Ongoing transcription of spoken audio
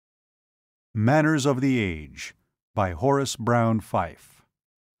Manners of the Age by Horace Brown Fyfe.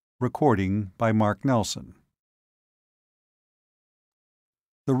 Recording by Mark Nelson.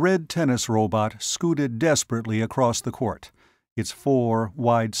 The red tennis robot scooted desperately across the court, its four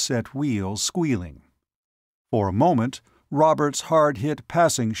wide-set wheels squealing. For a moment, Robert's hard-hit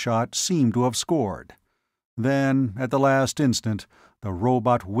passing shot seemed to have scored. Then, at the last instant, the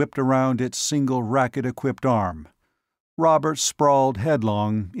robot whipped around its single racket-equipped arm. Robert sprawled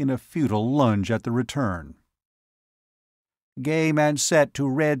headlong in a futile lunge at the return. "Game and set to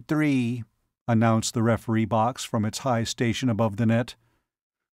Red 3, announced the referee box from its high station above the net.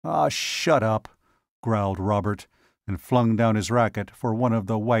 "Ah, shut up," growled Robert, and flung down his racket for one of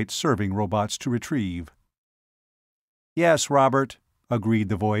the white serving robots to retrieve. "Yes, Robert," agreed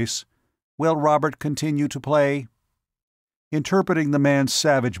the voice. "Will Robert continue to play?" Interpreting the man's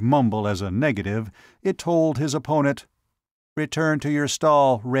savage mumble as a negative, it told his opponent, "Return to your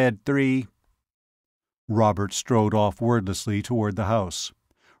stall, Red 3." Robert strode off wordlessly toward the house.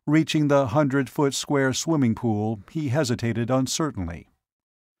 Reaching the 100-foot square swimming pool, he hesitated uncertainly.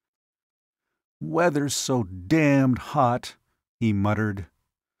 "Weather's so damned hot," he muttered.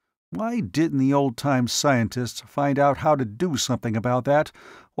 "Why didn't the old-time scientists find out how to do something about that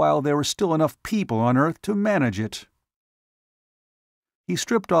while there were still enough people on Earth to manage it?" He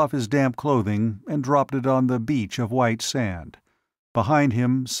stripped off his damp clothing and dropped it on the beach of white sand. Behind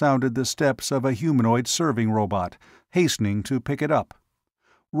him sounded the steps of a humanoid serving robot, hastening to pick it up.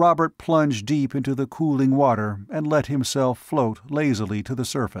 Robert plunged deep into the cooling water and let himself float lazily to the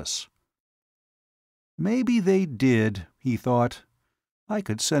surface. Maybe they did, he thought. I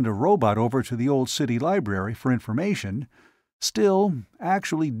could send a robot over to the old city library for information. Still,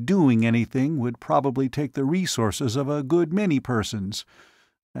 actually doing anything would probably take the resources of a good many persons,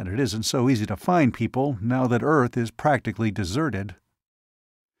 and it isn't so easy to find people now that Earth is practically deserted.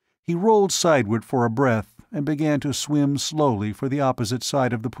 He rolled sideward for a breath and began to swim slowly for the opposite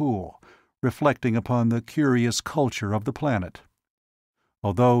side of the pool, reflecting upon the curious culture of the planet.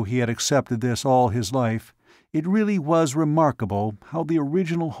 Although he had accepted this all his life, it really was remarkable how the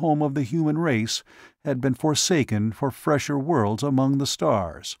original home of the human race had been forsaken for fresher worlds among the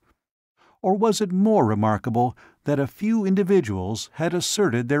stars. Or was it more remarkable that a few individuals had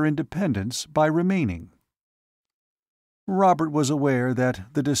asserted their independence by remaining? Robert was aware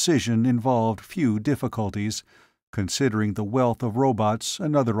that the decision involved few difficulties, considering the wealth of robots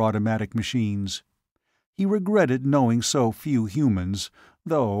and other automatic machines. He regretted knowing so few humans,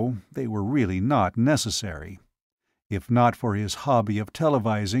 though they were really not necessary. If not for his hobby of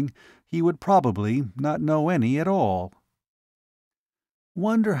televising, he would probably not know any at all.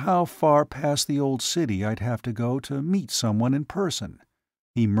 "Wonder how far past the old city I'd have to go to meet someone in person,"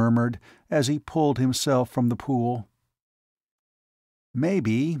 he murmured as he pulled himself from the pool.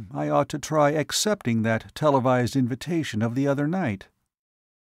 "Maybe I ought to try accepting that televised invitation of the other night."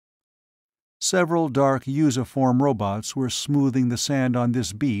 Several dark usiform robots were smoothing the sand on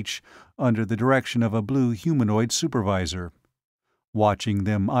this beach under the direction of a blue humanoid supervisor. Watching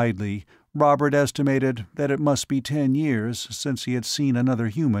them idly, Robert estimated that it must be 10 years since he had seen another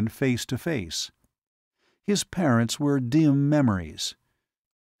human face to face. His parents were dim memories.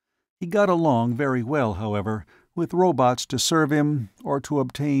 He got along very well, however, with robots to serve him or to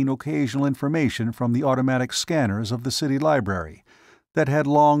obtain occasional information from the automatic scanners of the city library that had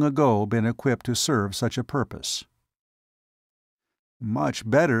long ago been equipped to serve such a purpose. "Much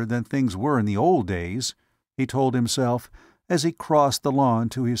better than things were in the old days," he told himself as he crossed the lawn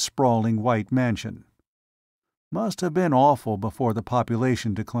to his sprawling white mansion. "Must have been awful before the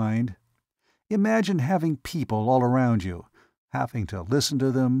population declined. Imagine having people all around you, having to listen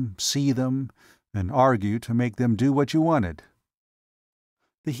to them, see them, and argue to make them do what you wanted."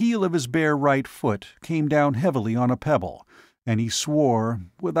 The heel of his bare right foot came down heavily on a pebble, and he swore,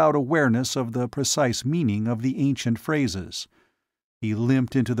 without awareness of the precise meaning of the ancient phrases. He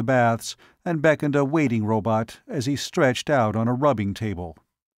limped into the baths and beckoned a waiting robot as he stretched out on a rubbing table.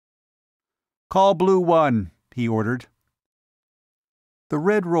 "Call Blue 1, he ordered. The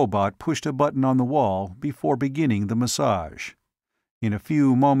red robot pushed a button on the wall before beginning the massage. In a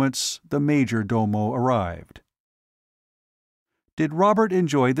few moments, the major domo arrived. "Did Robert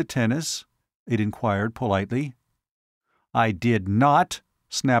enjoy the tennis?" it inquired politely. "I did not,"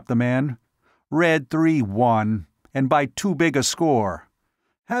 snapped the man. "Red 3 won, and by too big a score.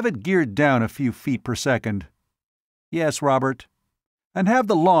 Have it geared down a few feet per second." "Yes, Robert." "And have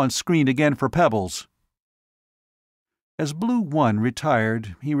the lawn screened again for pebbles." As Blue 1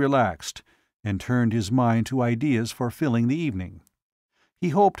 retired, he relaxed, and turned his mind to ideas for filling the evening. He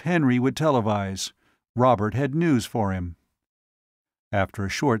hoped Henry would televise. Robert had news for him. After a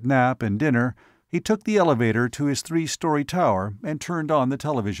short nap and dinner, he took the elevator to his 3-story tower and turned on the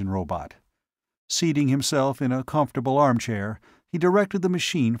television robot. Seating himself in a comfortable armchair, he directed the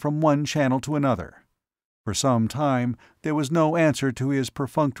machine from one channel to another. For some time there was no answer to his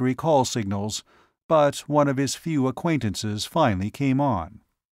perfunctory call signals, but one of his few acquaintances finally came on.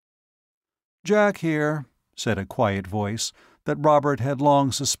 "Jack here," said a quiet voice that Robert had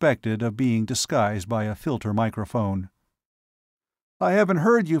long suspected of being disguised by a filter microphone. "I haven't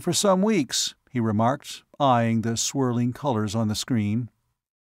heard you for some weeks," he remarked, eyeing the swirling colors on the screen.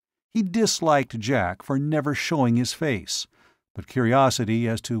 He disliked Jack for never showing his face, but curiosity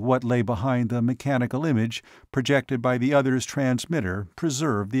as to what lay behind the mechanical image projected by the other's transmitter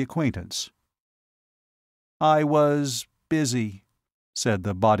preserved the acquaintance. "I was busy," said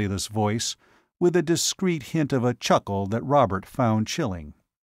the bodiless voice, with a discreet hint of a chuckle that Robert found chilling.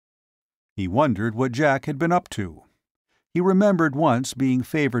 He wondered what Jack had been up to. He remembered once being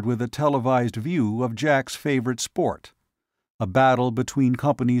favored with a televised view of Jack's favorite sport, a battle between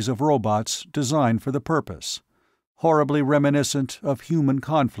companies of robots designed for the purpose, horribly reminiscent of human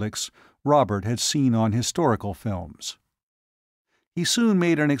conflicts Robert had seen on historical films. He soon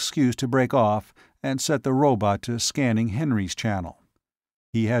made an excuse to break off and set the robot to scanning Henry's channel.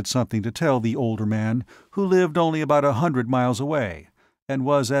 He had something to tell the older man, who lived only about 100 miles away, and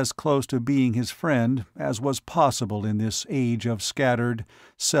was as close to being his friend as was possible in this age of scattered,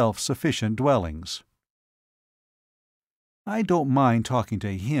 self-sufficient dwellings. "I don't mind talking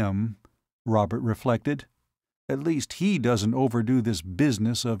to him," Robert reflected. "At least he doesn't overdo this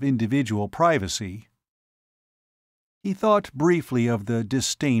business of individual privacy." He thought briefly of the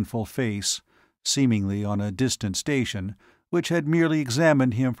disdainful face, seemingly on a distant station, which had merely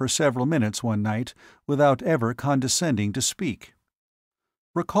examined him for several minutes one night without ever condescending to speak.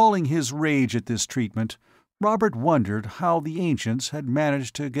 Recalling his rage at this treatment, Robert wondered how the ancients had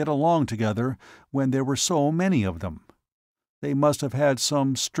managed to get along together when there were so many of them. They must have had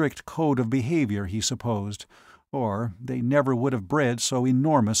some strict code of behavior, he supposed, or they never would have bred so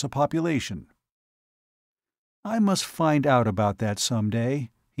enormous a population. "I must find out about that some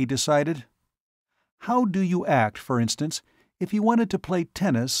day," he decided. "How do you act, for instance, if you wanted to play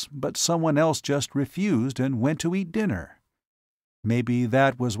tennis but someone else just refused and went to eat dinner? Maybe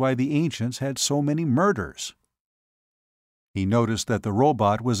that was why the ancients had so many murders." He noticed that the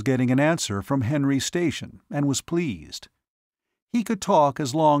robot was getting an answer from Henry's station, and was pleased. He could talk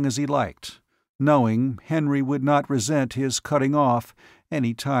as long as he liked, knowing Henry would not resent his cutting off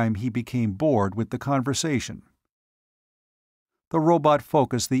any time he became bored with the conversation. The robot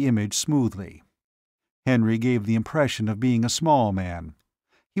focused the image smoothly. Henry gave the impression of being a small man.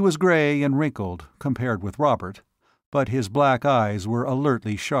 He was gray and wrinkled, compared with Robert, but his black eyes were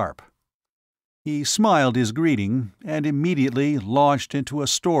alertly sharp. He smiled his greeting, and immediately launched into a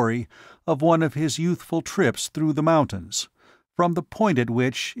story of one of his youthful trips through the mountains, from the point at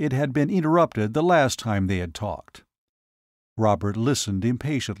which it had been interrupted the last time they had talked. Robert listened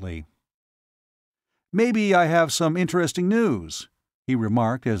impatiently. "Maybe I have some interesting news," he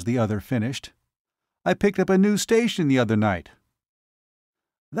remarked as the other finished. "I picked up a new station the other night."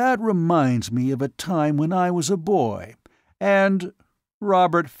 "That reminds me of a time when I was a boy, and—"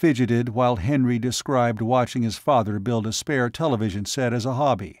 Robert fidgeted while Henry described watching his father build a spare television set as a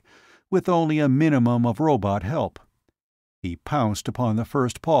hobby, with only a minimum of robot help. He pounced upon the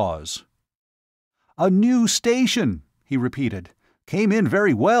first pause. "A new station," he repeated. "Came in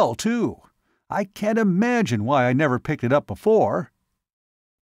very well, too. I can't imagine why I never picked it up before."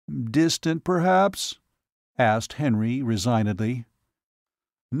 "Distant, perhaps?" asked Henry resignedly.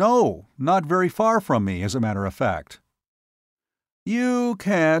 "No, not very far from me, as a matter of fact." "You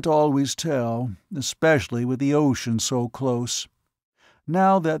can't always tell, especially with the ocean so close.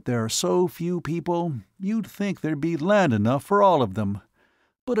 Now that there are so few people, you'd think there'd be land enough for all of them,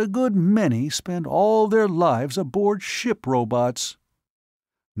 but a good many spend all their lives aboard ship robots."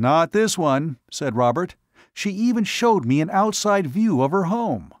 "Not this one," said Robert. "She even showed me an outside view of her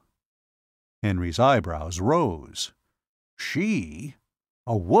home." Henry's eyebrows rose. "She?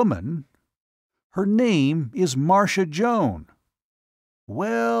 A woman? Her name is Marcia Joan."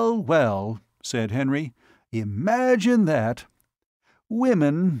 "Well, well," said Henry, "imagine that.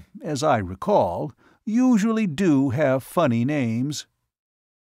 Women, as I recall, usually do have funny names."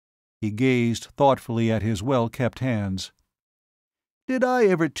 He gazed thoughtfully at his well-kept hands. "Did I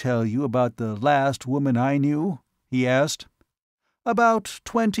ever tell you about the last woman I knew?" he asked. "About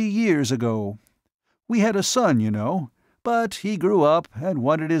 20 years ago. We had a son, you know, but he grew up and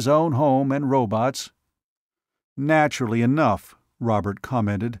wanted his own home and robots." "Naturally enough," Robert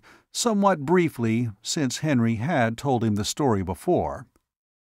commented, somewhat briefly, since Henry had told him the story before.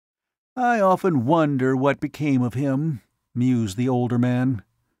 "I often wonder what became of him," mused the older man.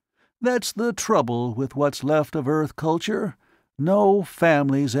 "That's the trouble with what's left of Earth culture. No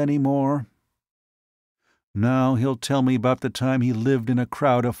families any more." "Now he'll tell me about the time he lived in a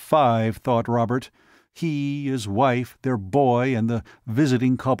crowd of 5, thought Robert. He, his wife, their boy, and the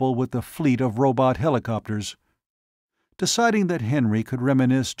visiting couple with the fleet of robot helicopters. Deciding that Henry could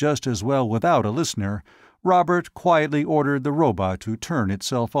reminisce just as well without a listener, Robert quietly ordered the robot to turn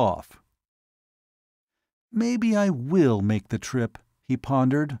itself off. "Maybe I will make the trip," he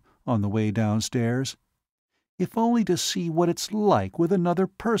pondered, on the way downstairs. "If only to see what it's like with another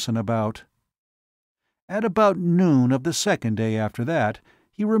person about." At about noon of the second day after that,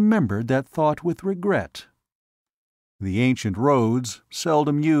 he remembered that thought with regret. The ancient roads,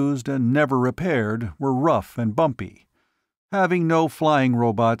 seldom used and never repaired, were rough and bumpy. Having no flying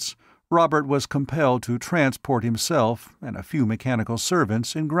robots, Robert was compelled to transport himself and a few mechanical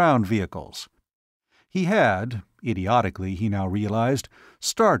servants in ground vehicles. He had, idiotically he now realized,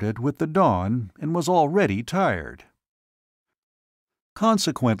 started with the dawn and was already tired.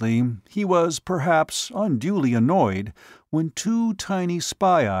 Consequently, he was perhaps unduly annoyed when 2 tiny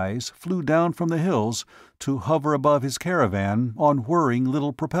spy eyes flew down from the hills to hover above his caravan on whirring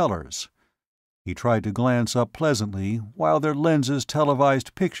little propellers. He tried to glance up pleasantly while their lenses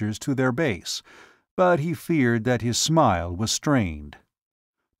televised pictures to their base, but he feared that his smile was strained.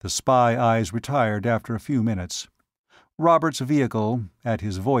 The spy eyes retired after a few minutes. Robert's vehicle, at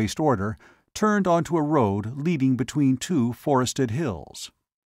his voiced order, turned onto a road leading between 2 forested hills.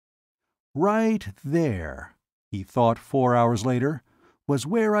 "Right there," he thought 4 hours later, "was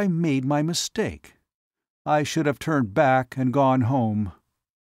where I made my mistake. I should have turned back and gone home."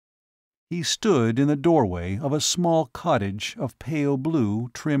 He stood in the doorway of a small cottage of pale blue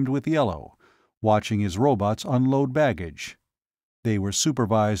trimmed with yellow, watching his robots unload baggage. They were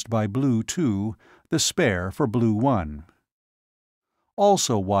supervised by Blue 2, the spare for Blue 1.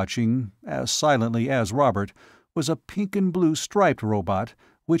 Also watching, as silently as Robert, was a pink and blue striped robot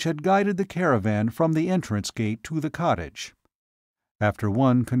which had guided the caravan from the entrance gate to the cottage. After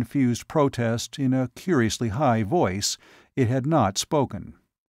one confused protest in a curiously high voice, it had not spoken.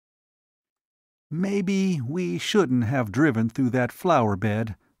 "Maybe we shouldn't have driven through that flower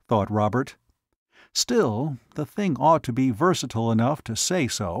bed," thought Robert. "Still, the thing ought to be versatile enough to say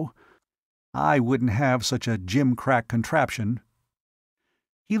so. I wouldn't have such a gimcrack contraption."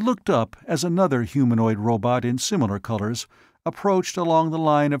 He looked up as another humanoid robot in similar colors approached along the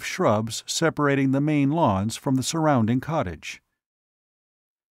line of shrubs separating the main lawns from the surrounding cottage.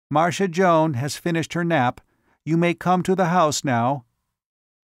 "Marcia Joan has finished her nap. You may come to the house now."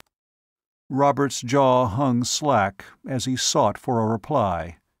 Robert's jaw hung slack as he sought for a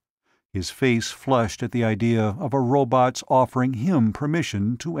reply. His face flushed at the idea of a robot's offering him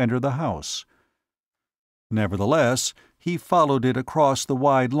permission to enter the house. Nevertheless, he followed it across the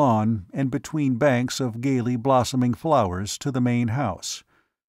wide lawn and between banks of gaily blossoming flowers to the main house.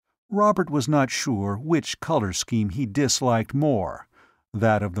 Robert was not sure which color scheme he disliked more,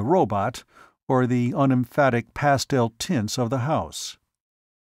 that of the robot or the unemphatic pastel tints of the house.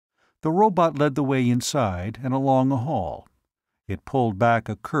 The robot led the way inside and along a hall. It pulled back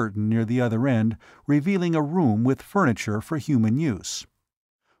a curtain near the other end, revealing a room with furniture for human use.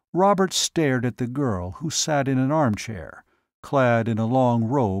 Robert stared at the girl who sat in an armchair, clad in a long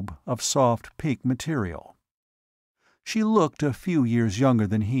robe of soft pink material. She looked a few years younger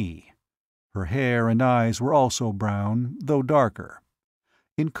than he. Her hair and eyes were also brown, though darker.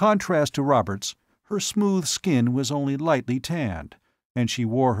 In contrast to Robert's, her smooth skin was only lightly tanned, and she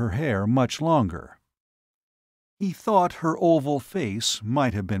wore her hair much longer. He thought her oval face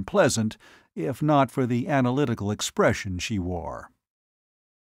might have been pleasant, if not for the analytical expression she wore.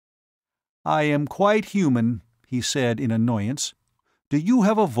 "I am quite human," he said in annoyance. "Do you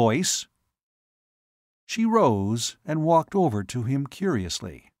have a voice?" She rose and walked over to him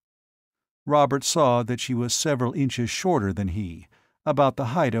curiously. Robert saw that she was several inches shorter than he, about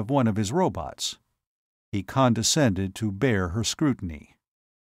the height of one of his robots. He condescended to bear her scrutiny.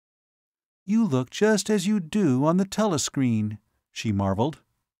 "You look just as you do on the telescreen," she marveled.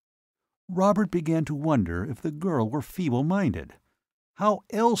 Robert began to wonder if the girl were feeble-minded. How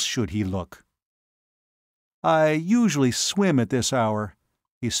else should he look? "I usually swim at this hour,"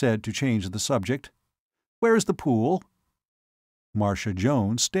 he said to change the subject. "Where's the pool?" Marcia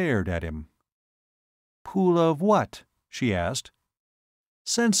Joan stared at him. "Pool of what?" she asked.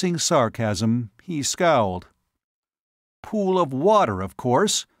 Sensing sarcasm, he scowled. "Pool of water, of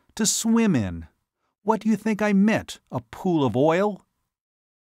course. To swim in. What do you think I meant? A pool of oil?"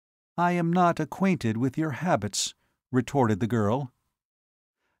 "I am not acquainted with your habits," retorted the girl.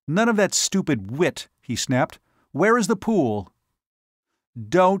 "None of that stupid wit," he snapped. "Where is the pool?"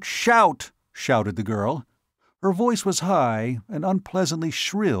 "Don't shout!" shouted the girl. Her voice was high and unpleasantly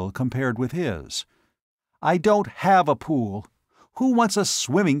shrill compared with his. "I don't have a pool. Who wants a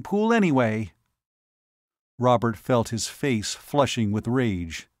swimming pool anyway?" Robert felt his face flushing with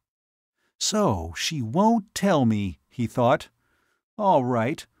rage. "So she won't tell me," he thought. "All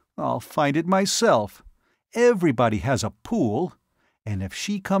right, I'll find it myself. Everybody has a pool, and if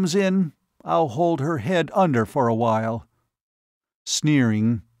she comes in, I'll hold her head under for a while."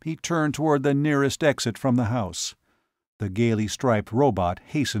 Sneering, he turned toward the nearest exit from the house. The gaily striped robot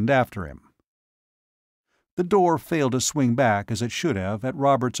hastened after him. The door failed to swing back as it should have at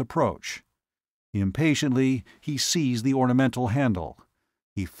Robert's approach. Impatiently, he seized the ornamental handle.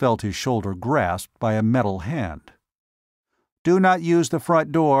 He felt his shoulder grasped by a metal hand. "Do not use the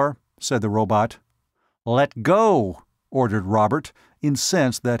front door," said the robot. "Let go," ordered Robert,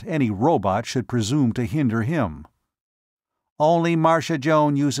 incensed that any robot should presume to hinder him. "Only Marcia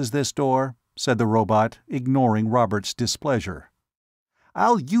Joan uses this door," said the robot, ignoring Robert's displeasure.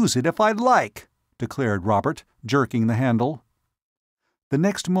 "I'll use it if I like," declared Robert, jerking the handle. The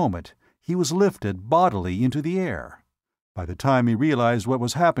next moment, he was lifted bodily into the air. By the time he realized what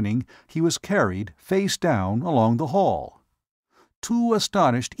was happening, he was carried, face down, along the hall. Too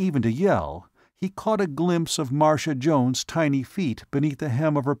astonished even to yell, he caught a glimpse of Marcia Jones' tiny feet beneath the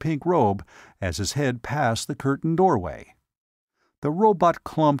hem of her pink robe as his head passed the curtained doorway. The robot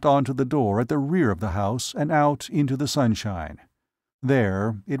clumped onto the door at the rear of the house and out into the sunshine.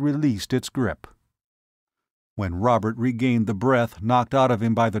 There it released its grip. When Robert regained the breath knocked out of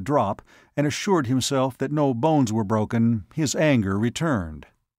him by the drop, and assured himself that no bones were broken, his anger returned.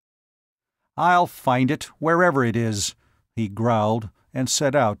 "I'll find it, wherever it is," he growled, and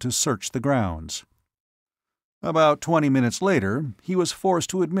set out to search the grounds. About 20 minutes later, he was forced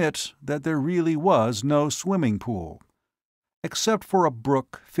to admit that there really was no swimming pool. Except for a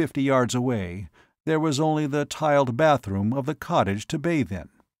brook 50 yards away, there was only the tiled bathroom of the cottage to bathe in.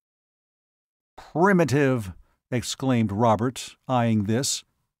 "Primitive!" exclaimed Robert, eyeing this.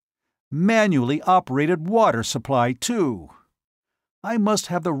 "Manually operated water supply, too. I must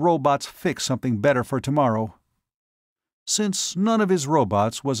have the robots fix something better for tomorrow." Since none of his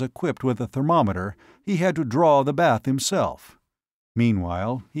robots was equipped with a thermometer, he had to draw the bath himself.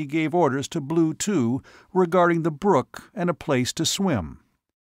 Meanwhile, he gave orders to Blue 2 regarding the brook and a place to swim.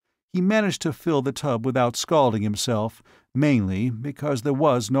 He managed to fill the tub without scalding himself, mainly because there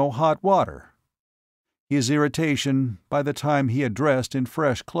was no hot water. His irritation, by the time he had dressed in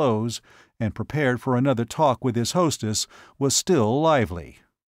fresh clothes and prepared for another talk with his hostess, was still lively.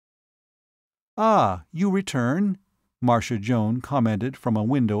 "Ah, you return?" Marcia Joan commented from a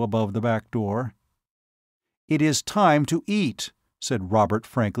window above the back door. "It is time to eat," said Robert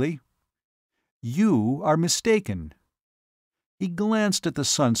frankly. "You are mistaken." He glanced at the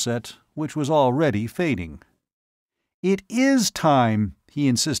sunset, which was already fading. "It is time," he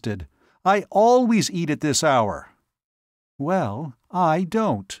insisted. "I always eat at this hour." "Well, I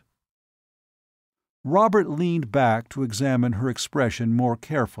don't." Robert leaned back to examine her expression more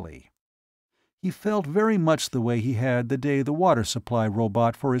carefully. He felt very much the way he had the day the water supply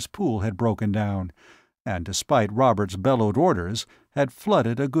robot for his pool had broken down, and despite Robert's bellowed orders, had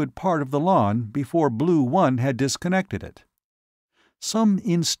flooded a good part of the lawn before Blue 1 had disconnected it. Some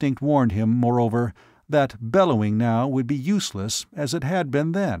instinct warned him, moreover, that bellowing now would be useless as it had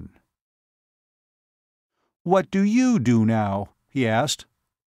been then. "What do you do now?" he asked.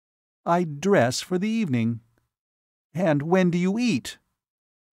 "I dress for the evening." "And when do you eat?"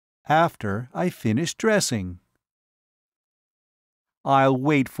 "After I finish dressing." "I'll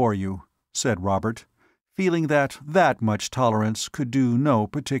wait for you," said Robert, feeling that much tolerance could do no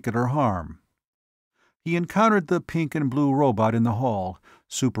particular harm. He encountered the pink and blue robot in the hall,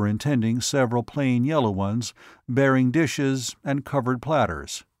 superintending several plain yellow ones, bearing dishes and covered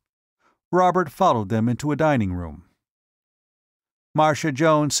platters. Robert followed them into a dining room. "Marcia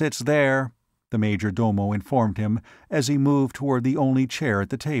Jones sits there," the major domo informed him as he moved toward the only chair at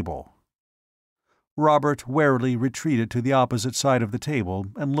the table. Robert warily retreated to the opposite side of the table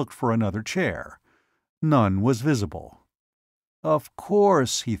and looked for another chair. None was visible. Of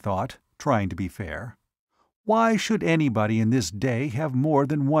course, he thought, trying to be fair. Why should anybody in this day have more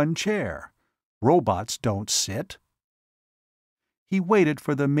than one chair? Robots don't sit. He waited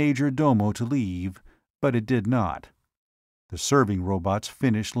for the major domo to leave, but it did not. The serving robots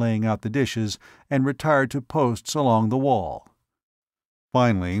finished laying out the dishes and retired to posts along the wall.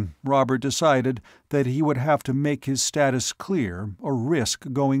 Finally, Robert decided that he would have to make his status clear or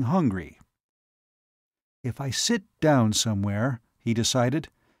risk going hungry. If I sit down somewhere, he decided,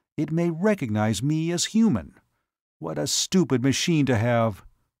 it may recognize me as human. What a stupid machine to have.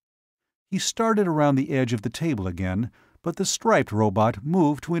 He started around the edge of the table again, but the striped robot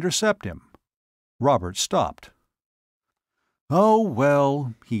moved to intercept him. Robert stopped. "Oh,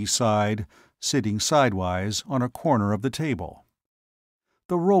 well," he sighed, sitting sidewise on a corner of the table.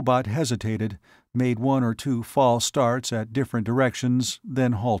 The robot hesitated, made one or two false starts at different directions,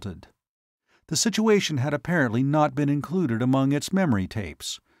 then halted. The situation had apparently not been included among its memory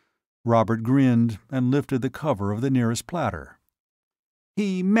tapes. Robert grinned and lifted the cover of the nearest platter.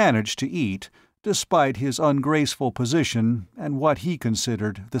 He managed to eat, despite his ungraceful position and what he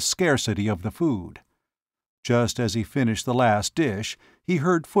considered the scarcity of the food. Just as he finished the last dish, he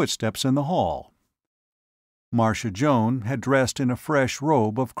heard footsteps in the hall. Marcia Joan had dressed in a fresh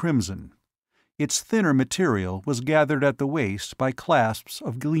robe of crimson. Its thinner material was gathered at the waist by clasps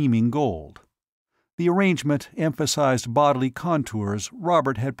of gleaming gold. The arrangement emphasized bodily contours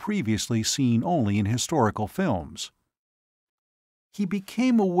Robert had previously seen only in historical films. He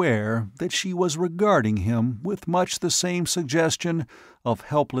became aware that she was regarding him with much the same suggestion of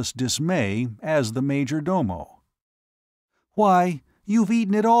helpless dismay as the major domo. "Why, you've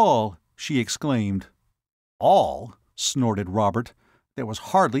eaten it all!" she exclaimed. "All?" snorted Robert. "There was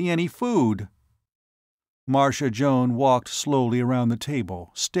hardly any food." Marcia Joan walked slowly around the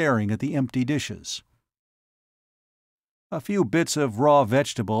table, staring at the empty dishes. "A few bits of raw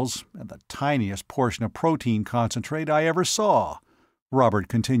vegetables, and the tiniest portion of protein concentrate I ever saw," Robert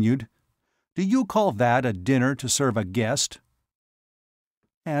continued. "Do you call that a dinner to serve a guest?"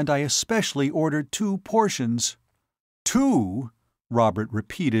 "And I especially ordered 2 portions." "2?" Robert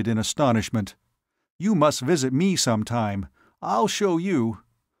repeated in astonishment. "You must visit me sometime. I'll show you—"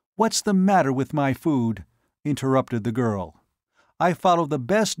 "What's the matter with my food?" interrupted the girl. "I follow the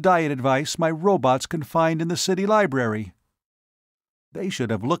best diet advice my robots can find in the city library." "They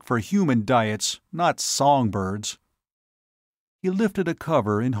should have looked for human diets, not songbirds." He lifted a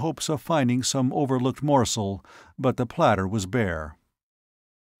cover in hopes of finding some overlooked morsel, but the platter was bare.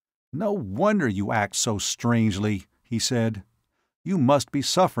 "No wonder you act so strangely," he said. "You must be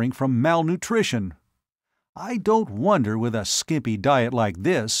suffering from malnutrition. I don't wonder with a skimpy diet like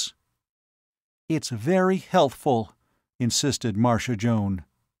this." "It's very healthful," insisted Marcia Joan.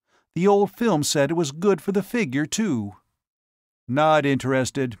 "The old film said it was good for the figure, too." "Not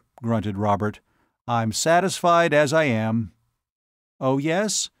interested," grunted Robert. "I'm satisfied as I am." "Oh,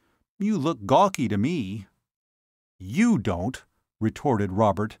 yes? You look gawky to me." "You don't," retorted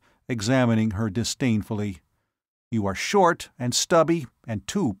Robert, examining her disdainfully. "You are short and stubby and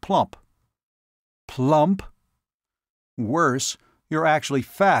too plump." "Plump?" "Worse, you're actually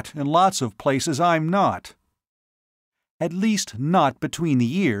fat in lots of places I'm not." "At least not between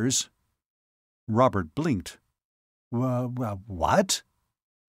the ears." Robert blinked. What?"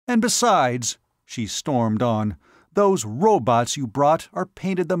 "And besides," she stormed on, "those robots you brought are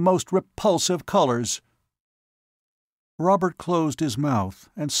painted the most repulsive colors." Robert closed his mouth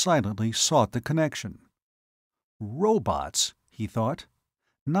and silently sought the connection. Robots, he thought.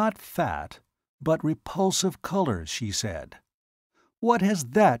 Not fat, but repulsive colors, she said. What has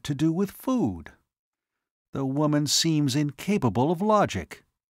that to do with food? The woman seems incapable of logic.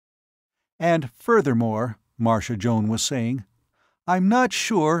 "And furthermore," Marcia Joan was saying, "I'm not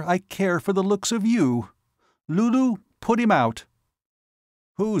sure I care for the looks of you. Lulu, put him out."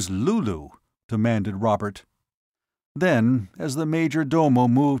 "Who's Lulu?" demanded Robert. Then, as the major domo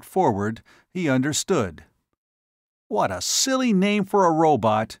moved forward, he understood. "What a silly name for a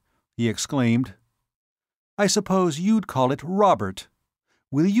robot!" he exclaimed. "I suppose you'd call it Robert.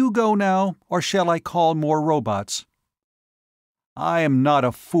 Will you go now, or shall I call more robots?" "I am not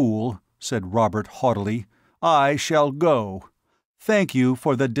a fool," said Robert haughtily. "I shall go. Thank you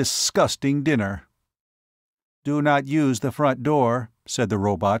for the disgusting dinner." "Do not use the front door," said the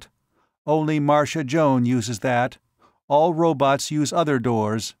robot. "Only Marcia Joan uses that. All robots use other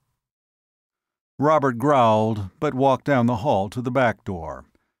doors." Robert growled, but walked down the hall to the back door.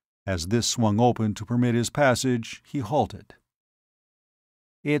 As this swung open to permit his passage, he halted.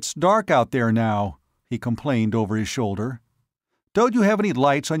 "It's dark out there now," he complained over his shoulder. "Don't you have any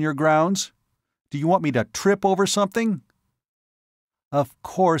lights on your grounds? Do you want me to trip over something?" "Of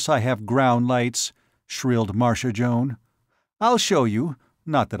course I have ground lights," shrilled Marcia Joan. "I'll show you,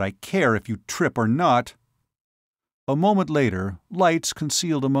 not that I care if you trip or not." A moment later, lights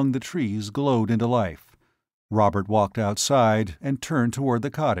concealed among the trees glowed into life. Robert walked outside and turned toward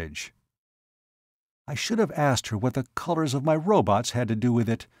the cottage. I should have asked her what the colors of my robots had to do with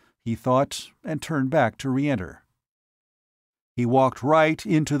it, he thought, and turned back to re-enter. He walked right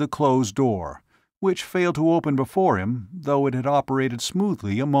into the closed door, which failed to open before him, though it had operated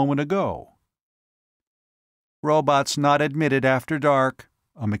smoothly a moment ago. "Robots not admitted after dark,"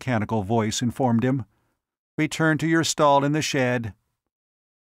 a mechanical voice informed him. "Return to your stall in the shed."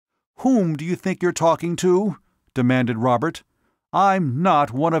 "Whom do you think you're talking to?" demanded Robert. "I'm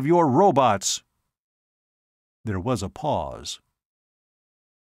not one of your robots." There was a pause.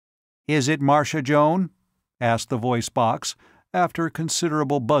 "Is it Marcia Joan?" asked the voice box, after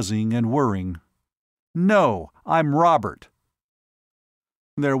considerable buzzing and whirring. "No, I'm Robert."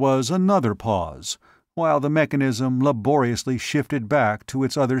 There was another pause, while the mechanism laboriously shifted back to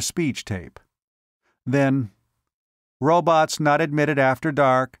its other speech tape. Then, "Robots not admitted after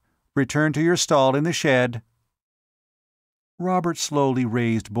dark. Return to your stall in the shed." Robert slowly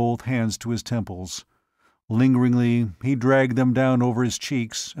raised both hands to his temples. Lingeringly, he dragged them down over his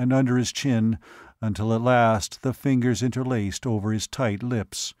cheeks and under his chin, until at last the fingers interlaced over his tight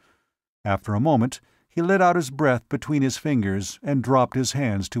lips. After a moment, he let out his breath between his fingers and dropped his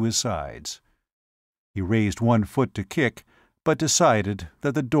hands to his sides. He raised one foot to kick, but decided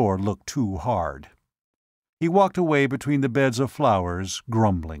that the door looked too hard. He walked away between the beds of flowers,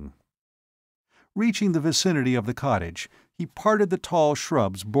 grumbling. Reaching the vicinity of the cottage, he parted the tall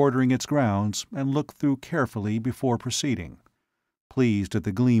shrubs bordering its grounds and looked through carefully before proceeding. Pleased at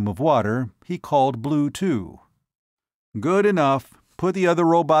the gleam of water, he called Blue too. "Good enough. Put the other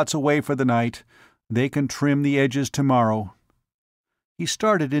robots away for the night. They can trim the edges tomorrow." He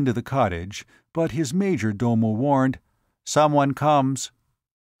started into the cottage, but his major domo warned, "Someone comes."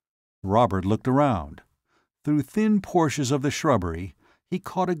 Robert looked around. Through thin portions of the shrubbery, he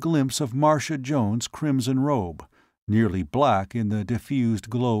caught a glimpse of Marcia Joan's crimson robe, nearly black in the diffused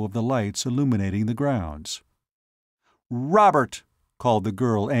glow of the lights illuminating the grounds. "Robert!" called the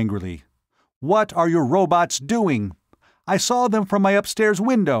girl angrily. "What are your robots doing? I saw them from my upstairs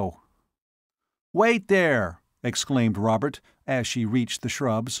window." "Wait there!" exclaimed Robert, as she reached the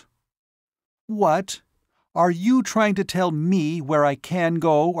shrubs. "What? Are you trying to tell me where I can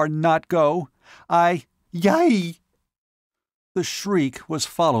go or not go? Yai!" The shriek was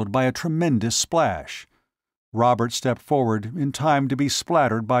followed by a tremendous splash. Robert stepped forward in time to be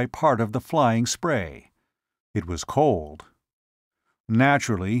splattered by part of the flying spray. It was cold.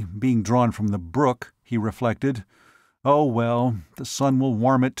 Naturally, being drawn from the brook, he reflected, "Oh well, the sun will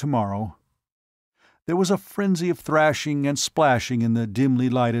warm it tomorrow." There was a frenzy of thrashing and splashing in the dimly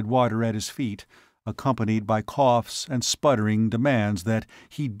lighted water at his feet, accompanied by coughs and sputtering demands that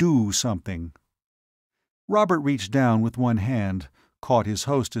he do something. Robert reached down with one hand, caught his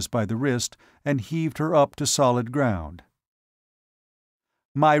hostess by the wrist, and heaved her up to solid ground.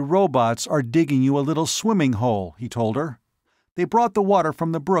 "My robots are digging you a little swimming hole," he told her. "They brought the water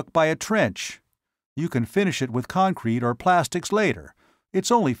from the brook by a trench. You can finish it with concrete or plastics later.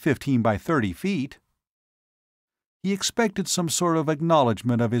 It's only 15 by 30 feet." He expected some sort of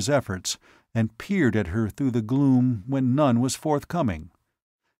acknowledgment of his efforts, and peered at her through the gloom when none was forthcoming.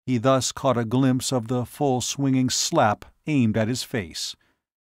 He thus caught a glimpse of the full swinging slap aimed at his face.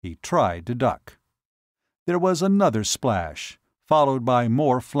 He tried to duck. There was another splash, followed by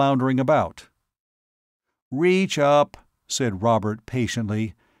more floundering about. "Reach up," said Robert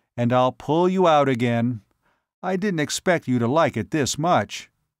patiently, "and I'll pull you out again. I didn't expect you to like it this much."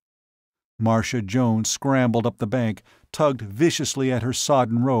 Marcia Joan scrambled up the bank, tugged viciously at her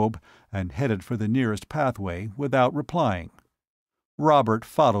sodden robe, and headed for the nearest pathway without replying. Robert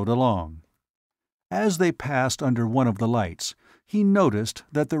followed along. As they passed under one of the lights, he noticed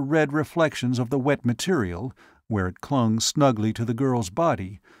that the red reflections of the wet material, where it clung snugly to the girl's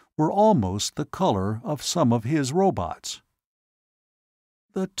body, were almost the color of some of his robots.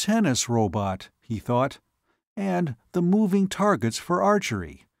 The tennis robot, he thought, and the moving targets for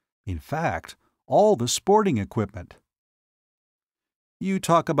archery. In fact, all the sporting equipment. "You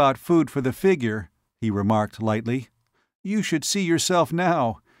talk about food for the figure," he remarked lightly. "You should see yourself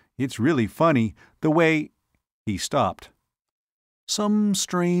now. It's really funny, the way—" He stopped. Some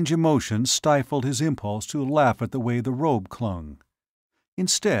strange emotion stifled his impulse to laugh at the way the robe clung.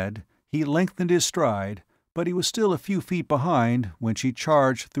 Instead, he lengthened his stride, but he was still a few feet behind when she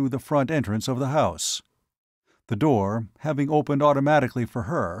charged through the front entrance of the house. The door, having opened automatically for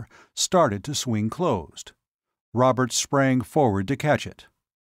her, started to swing closed. Robert sprang forward to catch it.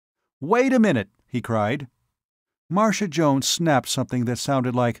 "Wait a minute!" he cried. Marcia Jones snapped something that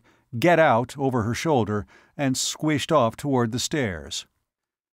sounded like "Get out" over her shoulder and squished off toward the stairs.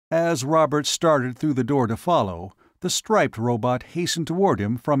 As Robert started through the door to follow, the striped robot hastened toward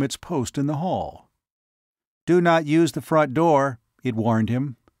him from its post in the hall. Do not use the front door, it warned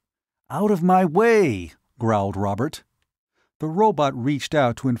him. Out of my way, growled Robert. The robot reached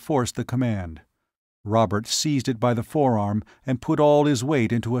out to enforce the command. Robert seized it by the forearm and put all his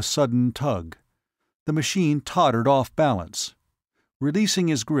weight into a sudden tug. The machine tottered off balance. Releasing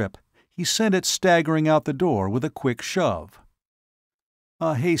his grip, he sent it staggering out the door with a quick shove.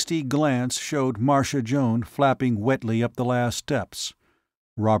 A hasty glance showed Marcia Joan flapping wetly up the last steps.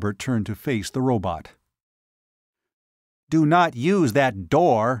 Robert turned to face the robot. "Do not use that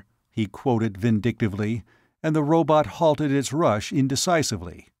door," he quoted vindictively, and the robot halted its rush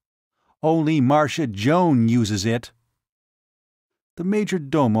indecisively. "Only Marcia Joan uses it." The major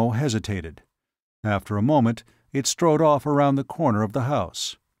domo hesitated. After a moment, it strode off around the corner of the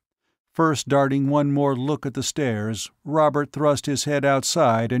house. First darting one more look at the stairs, Robert thrust his head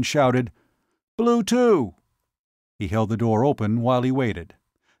outside and shouted, "Blue 2!" He held the door open while he waited.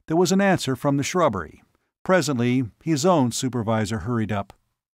 There was an answer from the shrubbery. Presently, his own supervisor hurried up.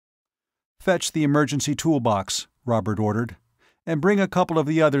 "Fetch the emergency toolbox," Robert ordered, "and bring a couple of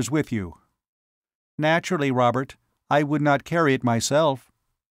the others with you." "Naturally, Robert. I would not carry it myself."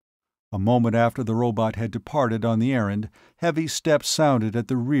 A moment after the robot had departed on the errand, heavy steps sounded at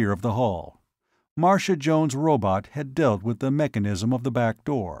the rear of the hall. Marcia Jones' robot had dealt with the mechanism of the back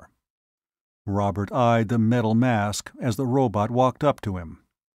door. Robert eyed the metal mask as the robot walked up to him.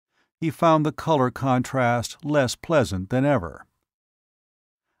 He found the color contrast less pleasant than ever.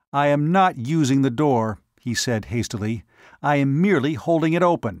 "I am not using the door," he said hastily. "I am merely holding it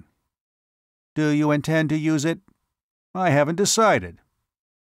open." "Do you intend to use it?" "I haven't decided."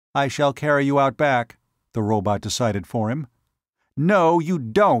 "I shall carry you out back," the robot decided for him. "No, you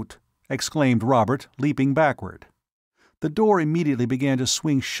don't!" exclaimed Robert, leaping backward. The door immediately began to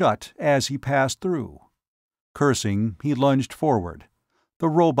swing shut as he passed through. Cursing, he lunged forward. The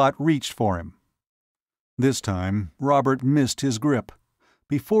robot reached for him. This time, Robert missed his grip.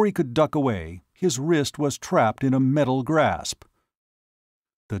 Before he could duck away, his wrist was trapped in a metal grasp.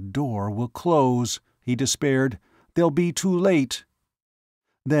 "The door will close," he despaired. "They'll be too late."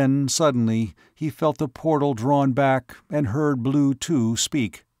 Then, suddenly, he felt the portal drawn back and heard Blue 2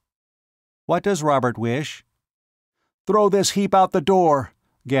 speak. "What does Robert wish?" "Throw this heap out the door!"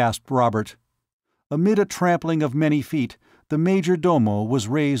 gasped Robert. Amid a trampling of many feet, the major domo was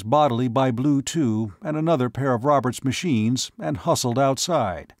raised bodily by Blue 2 and another pair of Robert's machines and hustled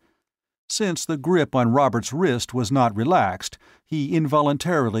outside. Since the grip on Robert's wrist was not relaxed, he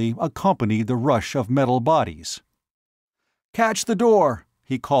involuntarily accompanied the rush of metal bodies. "Catch the door!"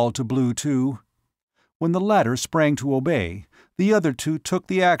 he called to Blue 2. When the latter sprang to obey, the other two took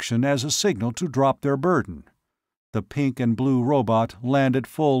the action as a signal to drop their burden. The pink and blue robot landed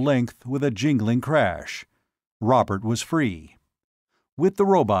full length with a jingling crash. Robert was free. With the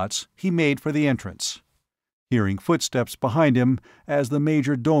robots, he made for the entrance. Hearing footsteps behind him as the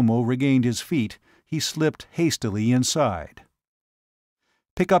major domo regained his feet, he slipped hastily inside.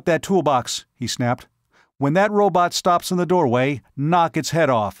 "Pick up that toolbox," he snapped. "When that robot stops in the doorway, knock its head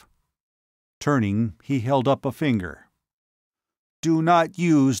off." Turning, he held up a finger. "Do not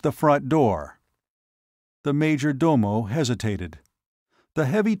use the front door." The major domo hesitated. The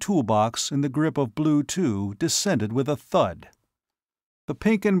heavy toolbox in the grip of Blue 2 descended with a thud. The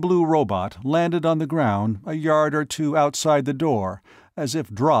pink and blue robot landed on the ground a yard or two outside the door, as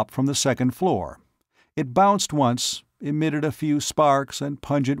if dropped from the second floor. It bounced once, emitted a few sparks and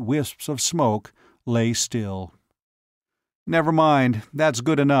pungent wisps of smoke, lay still. "Never mind, that's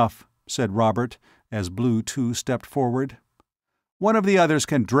good enough," said Robert, as Blue 2 stepped forward. "One of the others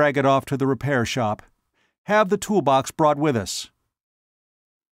can drag it off to the repair shop. Have the toolbox brought with us."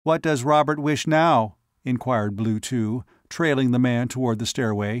 "What does Robert wish now?" inquired Blue 2, trailing the man toward the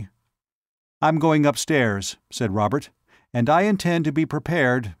stairway. "I'm going upstairs," said Robert, "and I intend to be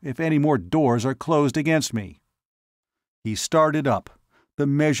prepared if any more doors are closed against me." He started up, the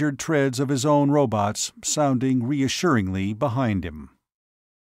measured treads of his own robots sounding reassuringly behind him.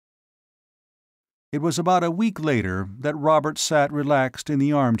 It was about a week later that Robert sat relaxed in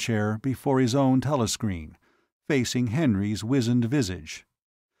the armchair before his own telescreen, facing Henry's wizened visage.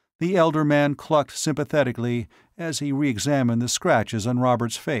 The elder man clucked sympathetically as he re-examined the scratches on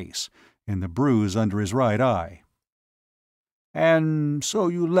Robert's face and the bruise under his right eye. "And so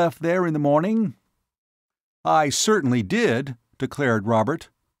you left there in the morning?" "I certainly did," declared Robert.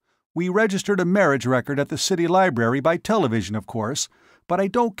 "We registered a marriage record at the city library by television, of course, but I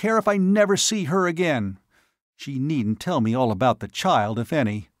don't care if I never see her again. She needn't tell me all about the child, if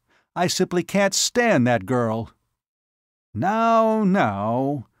any. I simply can't stand that girl."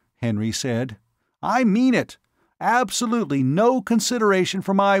 Now," Henry said. "I mean it. Absolutely no consideration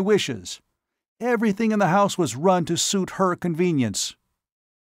for my wishes. Everything in the house was run to suit her convenience.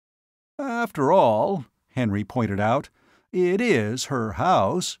 After all, Henry pointed out, it is her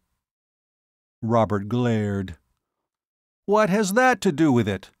house. Robert glared. What has that to do with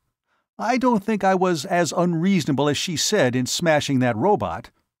it? I don't think I was as unreasonable as she said in smashing that robot.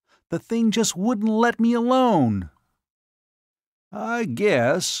 The thing just wouldn't let me alone. I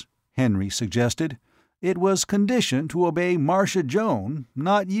guess, Henry suggested, it was conditioned to obey Marcia Joan,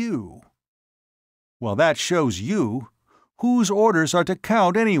 not you. Well, that shows you. Whose orders are to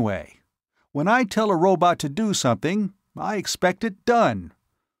count anyway? When I tell a robot to do something, I expect it done.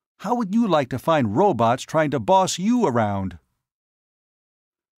 How would you like to find robots trying to boss you around?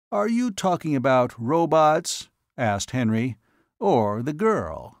 Are you talking about robots? Asked Henry. Or the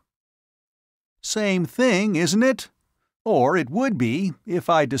girl? Same thing, isn't it? Or it would be, if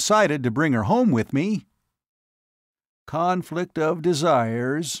I decided to bring her home with me. Conflict of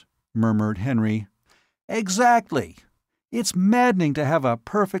desires, murmured Henry. Exactly. It's maddening to have a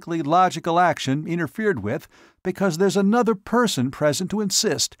perfectly logical action interfered with because there's another person present to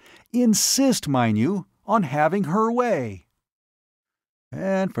insist, mind you, on having her way.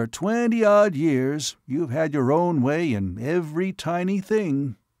 And for 20-odd years, you've had your own way in every tiny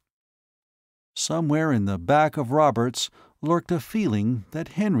thing. Somewhere in the back of Robert's lurked a feeling that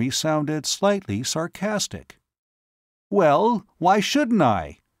Henry sounded slightly sarcastic. Well, why shouldn't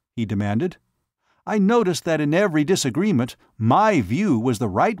I? He demanded. I noticed that in every disagreement, my view was the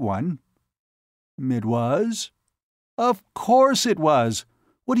right one. It was? Of course it was.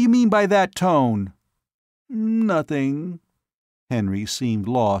 What do you mean by that tone? Nothing. Henry seemed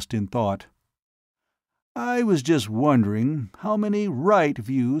lost in thought. I was just wondering how many right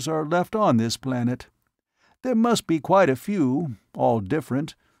views are left on this planet. There must be quite a few, all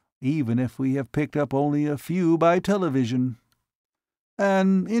different, even if we have picked up only a few by television.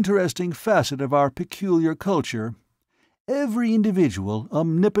 An interesting facet of our peculiar culture. Every individual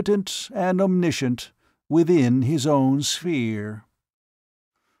omnipotent and omniscient, within his own sphere.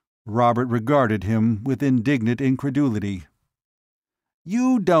 Robert regarded him with indignant incredulity.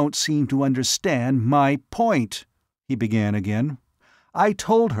 You don't seem to understand my point, he began again. I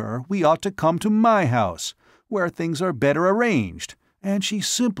told her we ought to come to my house, where things are better arranged, and she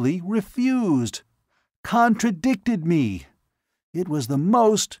simply refused. Contradicted me. It was the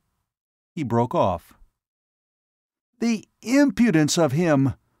most— He broke off. The impudence of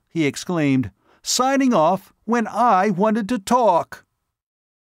him, he exclaimed, signing off when I wanted to talk.